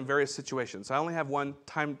work out in various situations? I only have one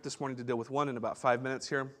time this morning to deal with one in about 5 minutes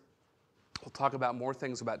here. We'll talk about more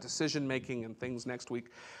things about decision making and things next week,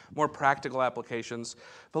 more practical applications.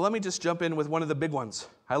 But let me just jump in with one of the big ones.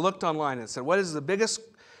 I looked online and said, what is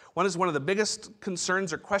one of the biggest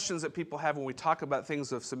concerns or questions that people have when we talk about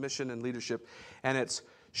things of submission and leadership? And it's,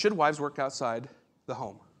 should wives work outside the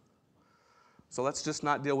home? So let's just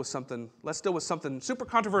not deal with something, let's deal with something super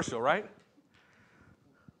controversial, right?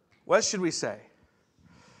 What should we say?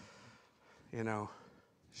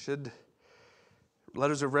 Should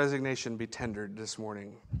letters of resignation be tendered this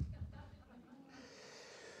morning?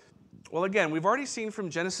 Well, again, we've already seen from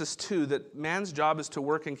Genesis 2 that man's job is to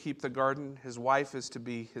work and keep the garden. His wife is to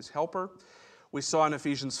be his helper. We saw in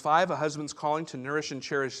Ephesians 5 a husband's calling to nourish and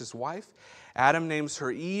cherish his wife. Adam names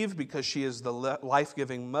her Eve because she is the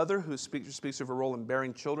life-giving mother who speaks of her role in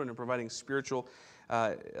bearing children and providing spiritual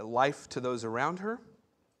life to those around her.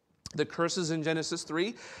 The curses in Genesis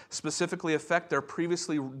 3 specifically affect their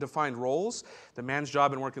previously defined roles. The man's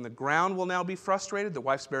job in working the ground will now be frustrated. The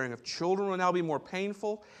wife's bearing of children will now be more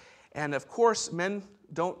painful. And of course, men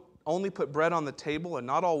don't only put bread on the table, and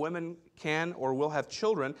not all women can or will have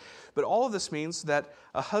children. But all of this means that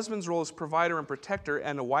a husband's role as provider and protector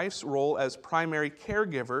and a wife's role as primary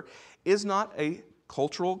caregiver is not a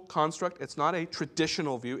cultural construct. It's not a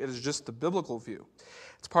traditional view. It is just the biblical view.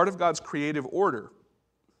 It's part of God's creative order.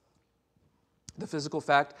 The physical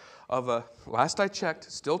fact of last I checked,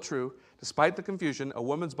 still true, despite the confusion, a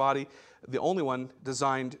woman's body, the only one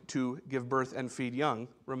designed to give birth and feed young,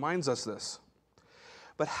 reminds us this.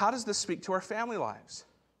 But how does this speak to our family lives?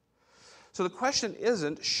 So the question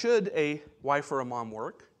isn't, should a wife or a mom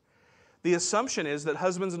work? The assumption is that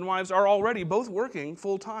husbands and wives are already both working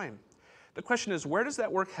full time. The question is, where does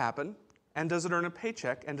that work happen? And does it earn a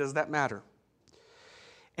paycheck? And does that matter?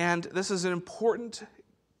 And this is an important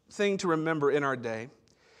thing to remember in our day,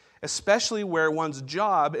 especially where one's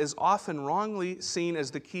job is often wrongly seen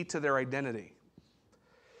as the key to their identity.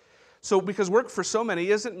 So because work for so many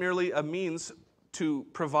isn't merely a means to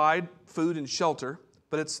provide food and shelter,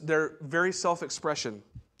 but it's their very self-expression.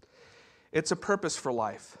 It's a purpose for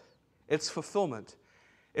life. It's fulfillment.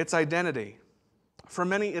 It's identity. For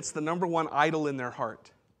many, it's the number one idol in their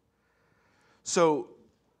heart. So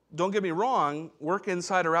don't get me wrong, work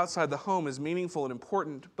inside or outside the home is meaningful and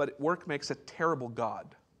important, but work makes a terrible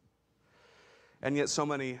god. And yet so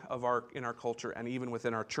many in our culture and even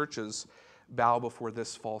within our churches bow before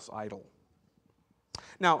this false idol.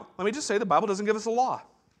 Now, let me just say the Bible doesn't give us a law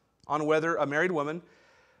on whether a married woman,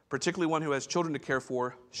 particularly one who has children to care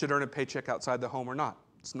for, should earn a paycheck outside the home or not.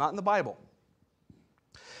 It's not in the Bible.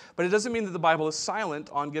 But it doesn't mean that the Bible is silent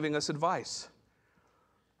on giving us advice.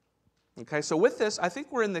 Okay, so with this, I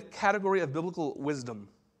think we're in the category of biblical wisdom.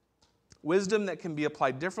 Wisdom that can be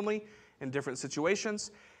applied differently in different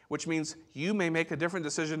situations, which means you may make a different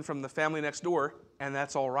decision from the family next door, and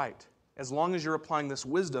that's all right, as long as you're applying this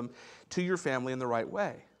wisdom to your family in the right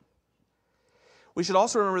way. We should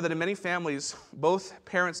also remember that in many families, both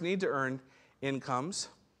parents need to earn incomes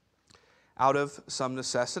out of some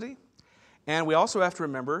necessity, and we also have to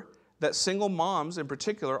remember that single moms in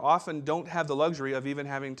particular often don't have the luxury of even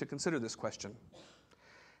having to consider this question.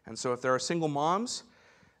 And so if there are single moms,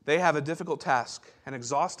 they have a difficult task, an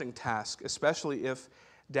exhausting task, especially if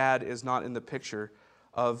dad is not in the picture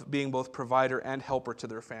of being both provider and helper to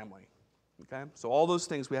their family. Okay? So all those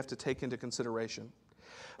things we have to take into consideration.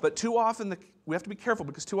 But too often, we have to be careful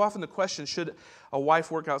because too often the question, should a wife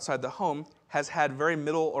work outside the home, has had very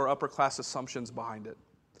middle or upper class assumptions behind it.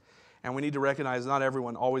 And we need to recognize not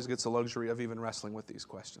everyone always gets the luxury of even wrestling with these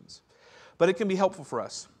questions. But it can be helpful for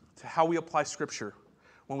us to how we apply Scripture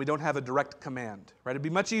when we don't have a direct command. Right? It'd be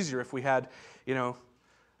much easier if we had, in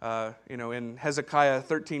Hezekiah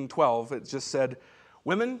 13:12, it just said,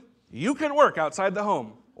 "Women, you can work outside the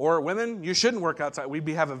home," or "Women, you shouldn't work outside." We'd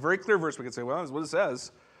have a very clear verse. We could say, "Well, that's what it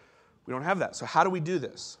says." We don't have that. So how do we do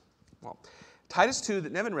this? Well, Titus 2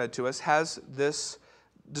 that Nevin read to us has this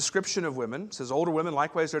description of women. It says, older women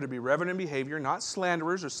likewise are to be reverent in behavior, not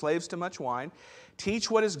slanderers or slaves to much wine. Teach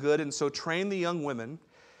what is good, and so train the young women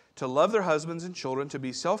to love their husbands and children, to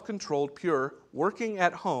be self-controlled, pure, working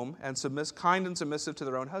at home, and kind and submissive to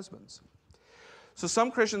their own husbands. So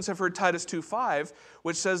some Christians have heard Titus 2:5,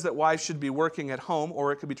 which says that wives should be working at home,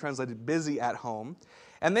 or it could be translated busy at home.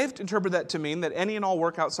 And they've interpreted that to mean that any and all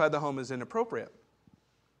work outside the home is inappropriate.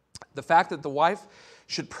 The fact that the wife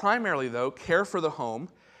should primarily, though, care for the home,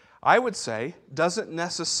 I would say, doesn't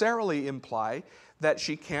necessarily imply that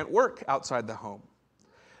she can't work outside the home.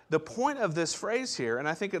 The point of this phrase here, and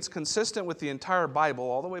I think it's consistent with the entire Bible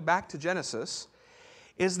all the way back to Genesis,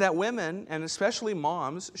 is that women, and especially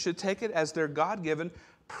moms, should take it as their God-given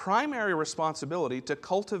primary responsibility to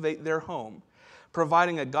cultivate their home,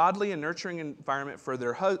 providing a godly and nurturing environment for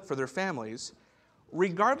their families,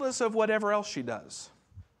 regardless of whatever else she does.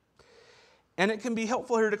 And it can be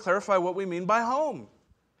helpful here to clarify what we mean by home.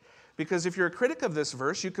 Because if you're a critic of this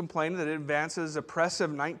verse, you complain that it advances oppressive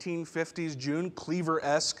 1950s June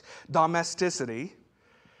Cleaver-esque domesticity.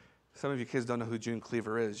 Some of you kids don't know who June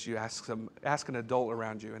Cleaver is. You ask an adult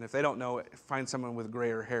around you, and if they don't know, find someone with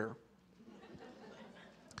grayer hair.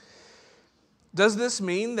 Does this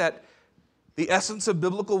mean that the essence of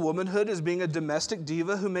biblical womanhood is being a domestic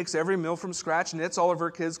diva who makes every meal from scratch, knits all of her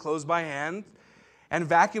kids' clothes by hand, and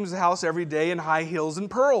vacuums the house every day in high heels and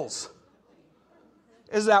pearls?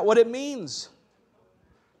 Is that what it means?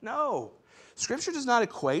 No. Scripture does not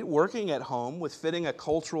equate working at home with fitting a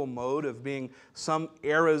cultural mode of being some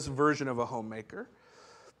era's version of a homemaker.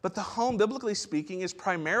 But the home, biblically speaking, is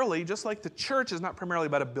primarily, just like the church is not primarily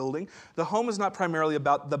about a building, the home is not primarily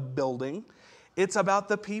about the building. It's about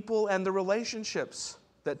the people and the relationships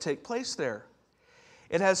that take place there.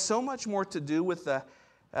 It has so much more to do with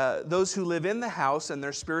those who live in the house and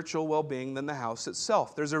their spiritual well-being than the house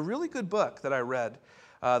itself. There's a really good book that I read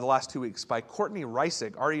the last 2 weeks by Courtney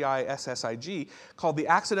Reissig, R-E-I-S-S-I-G, called The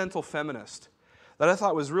Accidental Feminist, that I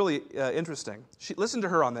thought was really interesting. Listen to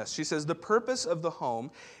her on this. She says, the purpose of the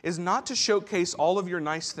home is not to showcase all of your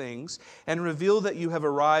nice things and reveal that you have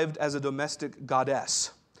arrived as a domestic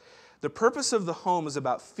goddess. The purpose of the home is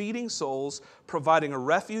about feeding souls, providing a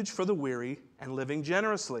refuge for the weary, and living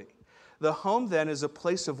generously. The home, then, is a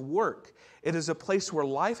place of work. It is a place where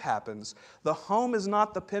life happens. The home is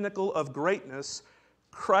not the pinnacle of greatness.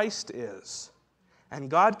 Christ is. And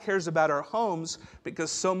God cares about our homes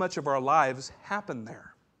because so much of our lives happen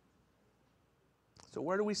there. So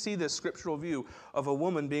where do we see this scriptural view of a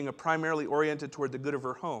woman being primarily oriented toward the good of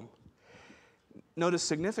her home? Notice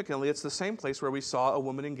significantly, it's the same place where we saw a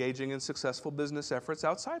woman engaging in successful business efforts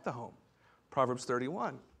outside the home. Proverbs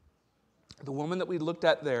 31. The woman that we looked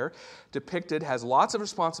at there depicted has lots of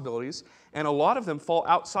responsibilities, and a lot of them fall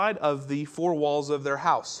outside of the four walls of their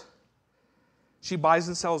house. She buys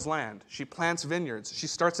and sells land. She plants vineyards. She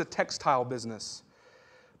starts a textile business.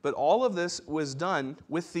 But all of this was done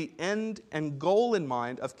with the end and goal in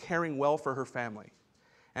mind of caring well for her family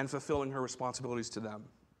and fulfilling her responsibilities to them.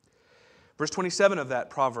 Verse 27 of that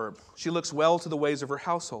proverb, she looks well to the ways of her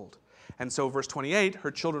household. And so verse 28, her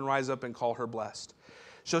children rise up and call her blessed.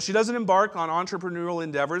 So she doesn't embark on entrepreneurial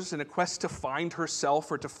endeavors in a quest to find herself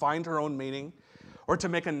or to find her own meaning or to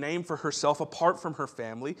make a name for herself apart from her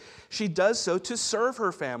family. She does so to serve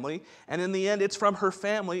her family, and in the end, it's from her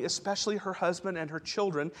family, especially her husband and her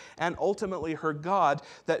children, and ultimately her God,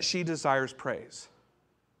 that she desires praise.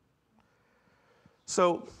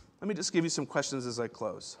 So let me just give you some questions as I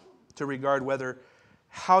close to regard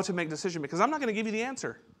how to make a decision, because I'm not going to give you the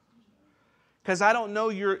answer. Because I don't know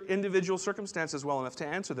your individual circumstances well enough to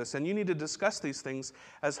answer this. And you need to discuss these things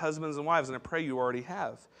as husbands and wives, and I pray you already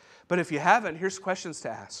have. But if you haven't, here's questions to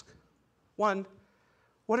ask. One,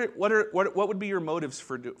 what would be your motives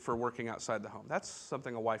for working outside the home? That's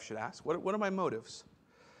something a wife should ask. What are my motives?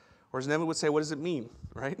 Or as Neville would say, what does it mean,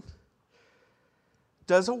 right?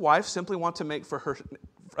 Does a wife simply want to make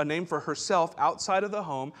a name for herself outside of the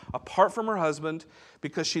home, apart from her husband,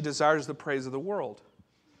 because she desires the praise of the world?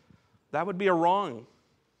 That would be a wrong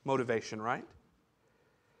motivation, right?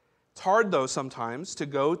 It's hard, though, sometimes to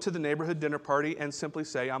go to the neighborhood dinner party and simply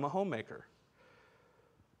say, I'm a homemaker.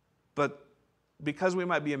 But because we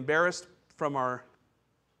might be embarrassed from our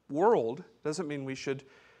world, doesn't mean we should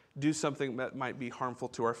do something that might be harmful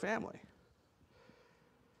to our family.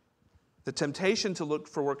 The temptation to look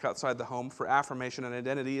for work outside the home for affirmation and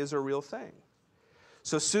identity is a real thing.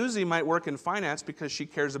 So Susie might work in finance because she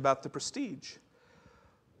cares about the prestige.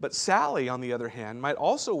 But Sally, on the other hand, might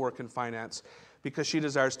also work in finance because she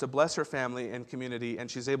desires to bless her family and community, and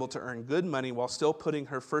she's able to earn good money while still putting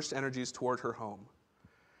her first energies toward her home.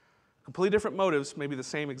 Completely different motives, maybe the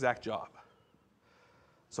same exact job.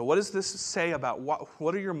 So what does this say about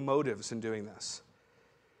what are your motives in doing this?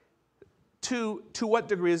 To what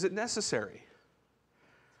degree is it necessary?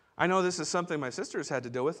 I know this is something my sister's had to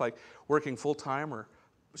deal with, like working full-time, or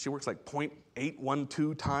she works like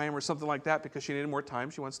 0.812 time or something like that because she needed more time.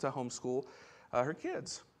 She wants to homeschool her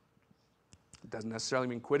kids. It doesn't necessarily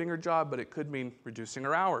mean quitting her job, but it could mean reducing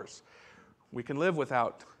her hours. We can live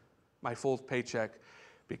without my full paycheck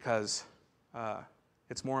because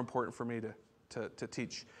it's more important for me to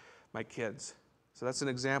teach my kids. So that's an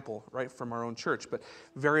example right from our own church. But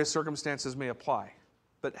various circumstances may apply.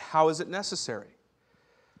 But how is it necessary?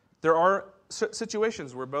 There are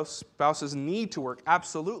situations where both spouses need to work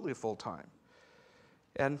absolutely full time.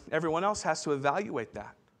 And everyone else has to evaluate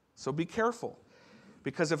that. So be careful.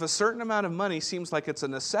 Because if a certain amount of money seems like it's a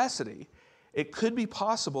necessity, it could be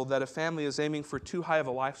possible that a family is aiming for too high of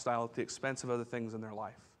a lifestyle at the expense of other things in their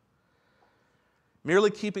life.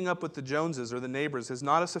 Merely keeping up with the Joneses or the neighbors is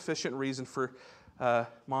not a sufficient reason for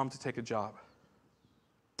mom to take a job.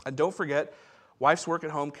 And don't forget, wife's work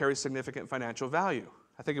at home carries significant financial value.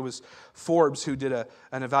 I think it was Forbes who did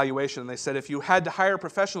an evaluation, and they said if you had to hire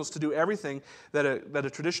professionals to do everything that a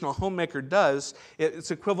traditional homemaker does,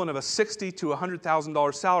 it's equivalent of a $60,000 to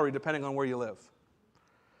 $100,000 salary depending on where you live.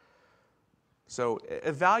 So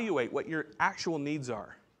evaluate what your actual needs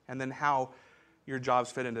are and then how your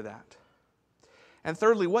jobs fit into that. And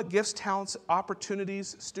thirdly, what gifts, talents,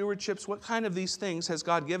 opportunities, stewardships, what kind of these things has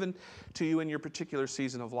God given to you in your particular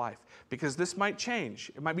season of life? Because this might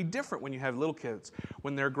change. It might be different when you have little kids,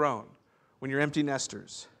 when they're grown, when you're empty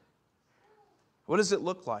nesters. What does it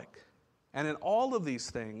look like? And in all of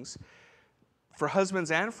these things, for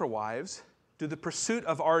husbands and for wives, do the pursuit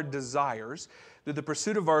of our desires, do the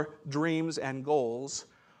pursuit of our dreams and goals,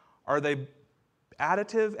 are they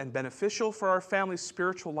additive and beneficial for our family's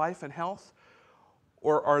spiritual life and health?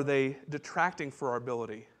 Or are they detracting for our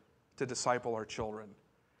ability to disciple our children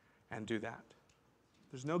and do that?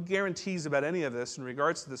 There's no guarantees about any of this in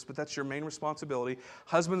regards to this, but that's your main responsibility,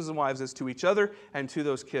 husbands and wives, is to each other and to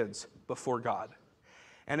those kids before God.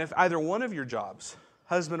 And if either one of your jobs,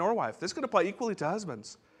 husband or wife, this could apply equally to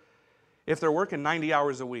husbands. If they're working 90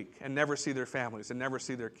 hours a week and never see their families and never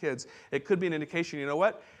see their kids, it could be an indication, you know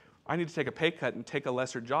what? I need to take a pay cut and take a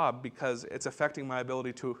lesser job because it's affecting my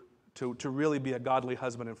ability to really be a godly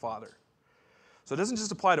husband and father. So it doesn't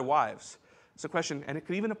just apply to wives. It's a question, and it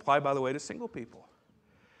could even apply, by the way, to single people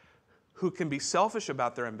who can be selfish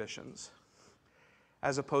about their ambitions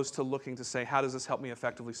as opposed to looking to say, how does this help me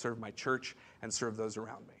effectively serve my church and serve those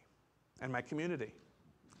around me and my community?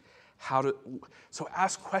 So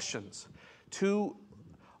ask questions. Too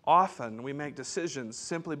often we make decisions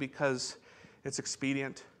simply because it's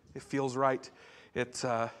expedient, it feels right, it's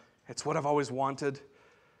what I've always wanted.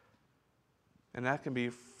 And that can be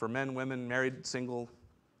for men, women, married, single,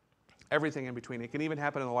 everything in between. It can even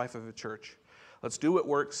happen in the life of a church. Let's do what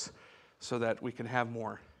works so that we can have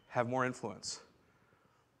more influence.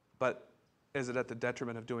 But is it at the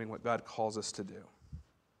detriment of doing what God calls us to do?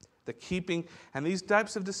 The keeping, and these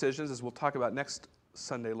types of decisions, as we'll talk about next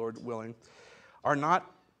Sunday, Lord willing, are not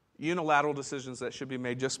unilateral decisions that should be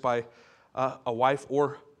made just by a wife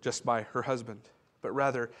or just by her husband, but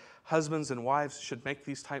rather husbands and wives should make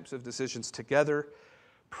these types of decisions together,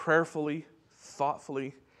 prayerfully,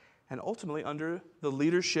 thoughtfully, and ultimately under the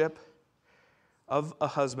leadership of a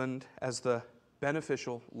husband as the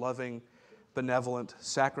beneficial, loving, benevolent,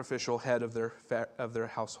 sacrificial head of their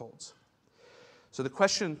households. So the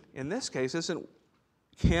question in this case isn't,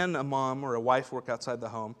 can a mom or a wife work outside the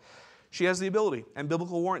home? She has the ability and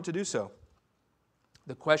biblical warrant to do so.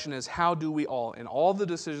 The question is, how do we all, in all the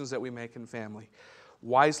decisions that we make in family,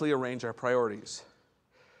 wisely arrange our priorities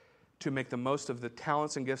to make the most of the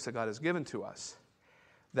talents and gifts that God has given to us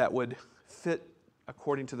that would fit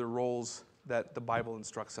according to the roles that the Bible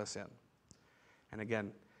instructs us in. And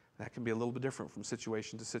again, that can be a little bit different from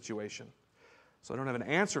situation to situation. So I don't have an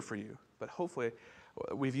answer for you, but hopefully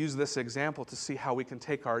we've used this example to see how we can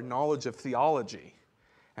take our knowledge of theology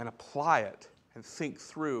and apply it and think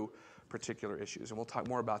through particular issues. And we'll talk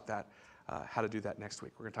more about that, how to do that next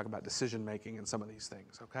week. We're going to talk about decision making and some of these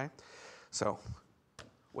things, okay? So,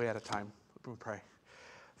 way out of time. We'll pray.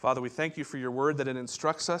 Father, we thank you for your word, that it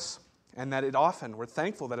instructs us, and that we're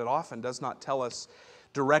thankful that it often does not tell us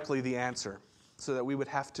directly the answer, so that we would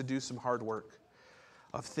have to do some hard work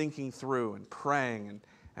of thinking through and praying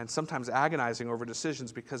and sometimes agonizing over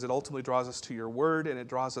decisions, because it ultimately draws us to your word and it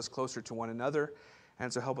draws us closer to one another.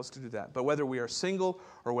 And so help us to do that. But whether we are single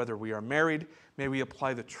or whether we are married, may we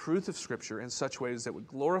apply the truth of Scripture in such ways that would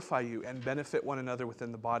glorify you and benefit one another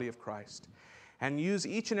within the body of Christ. And use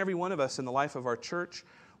each and every one of us in the life of our church,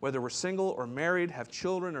 whether we're single or married, have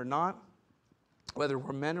children or not, whether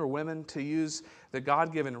we're men or women, to use the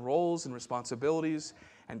God-given roles and responsibilities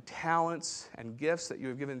and talents and gifts that you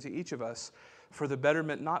have given to each of us for the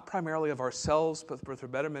betterment not primarily of ourselves, but for the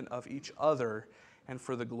betterment of each other and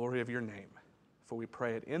for the glory of your name. For we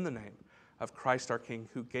pray it in the name of Christ our King,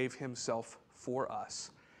 who gave himself for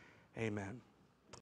us. Amen.